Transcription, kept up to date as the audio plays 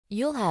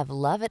You'll have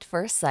love at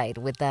first sight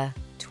with the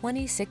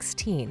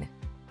 2016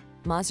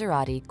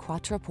 Maserati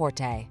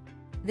Quattroporte.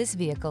 This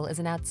vehicle is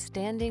an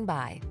outstanding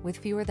buy with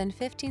fewer than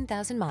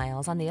 15,000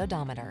 miles on the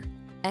odometer.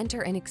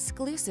 Enter an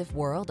exclusive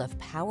world of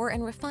power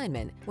and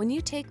refinement when you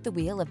take the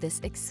wheel of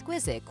this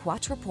exquisite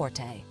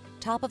Quattroporte.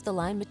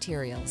 Top-of-the-line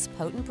materials,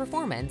 potent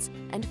performance,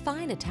 and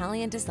fine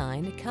Italian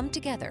design come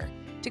together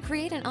to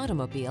create an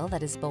automobile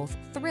that is both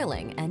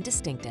thrilling and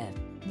distinctive.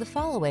 The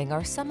following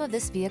are some of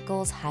this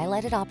vehicle's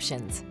highlighted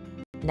options: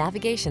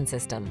 navigation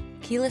system,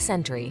 keyless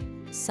entry,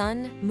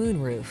 sun,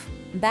 moonroof,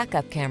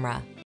 backup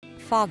camera,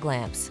 fog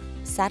lamps,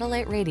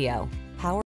 satellite radio,